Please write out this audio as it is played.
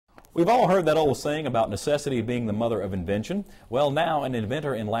We've all heard that old saying about necessity being the mother of invention. Well, now an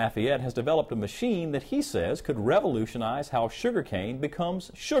inventor in Lafayette has developed a machine that he says could revolutionize how sugarcane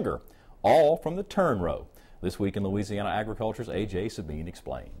becomes sugar, all from the turn row. This week in Louisiana Agriculture's A.J. Sabine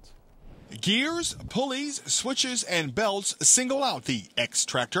explains. Gears, pulleys, switches, and belts single out the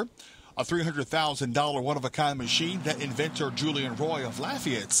X-Tractor, a $300,000 one-of-a-kind machine that inventor Julian Roy of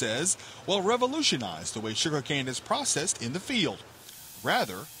Lafayette says will revolutionize the way sugarcane is processed in the field,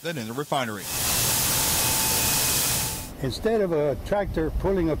 rather than in the refinery. Instead of a tractor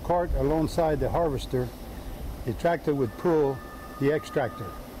pulling a cart alongside the harvester, the tractor would pull the X-Tractor.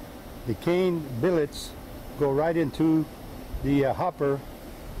 The cane billets go right into the hopper,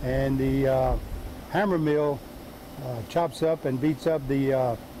 and the hammer mill chops up and beats up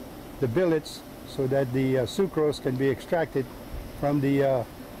the billets so that the sucrose can be extracted from the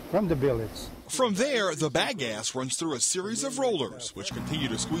billets. From there, the bagasse runs through a series of rollers, which continue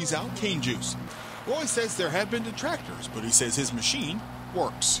to squeeze out cane juice. Roy says there have been detractors, but he says his machine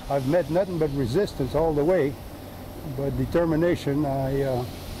works. I've met nothing but resistance all the way, but determination. I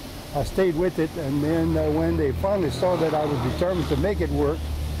stayed with it, and then when they finally saw that I was determined to make it work,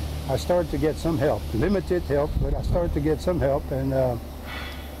 I started to get some help. Limited help, but I started to get some help, and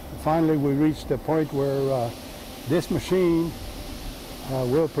finally we reached a point where this machine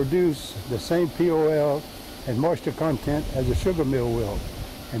will produce the same POL and moisture content as a sugar mill will.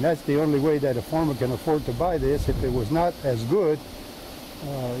 And that's the only way that a farmer can afford to buy this. If it was not as good,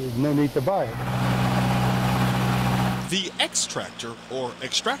 there's no need to buy it. The X-Tractor, or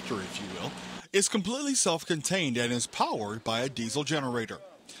extractor if you will, is completely self-contained and is powered by a diesel generator.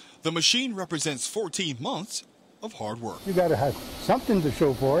 The machine represents 14 months of hard work. You got to have something to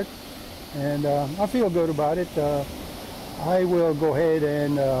show for it, and I feel good about it. I will go ahead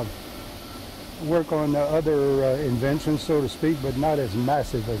and work on other inventions, so to speak, but not as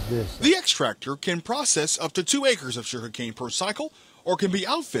massive as this. The X-Tractor can process up to 2 acres of sugarcane per cycle, or can be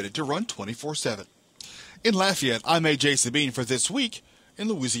outfitted to run 24/7. In Lafayette, I'm A.J. Sabine for This Week in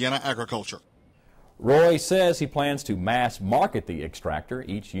Louisiana Agriculture. Roy says he plans to mass market the X-Tractor.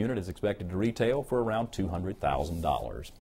 Each unit is expected to retail for around $200,000.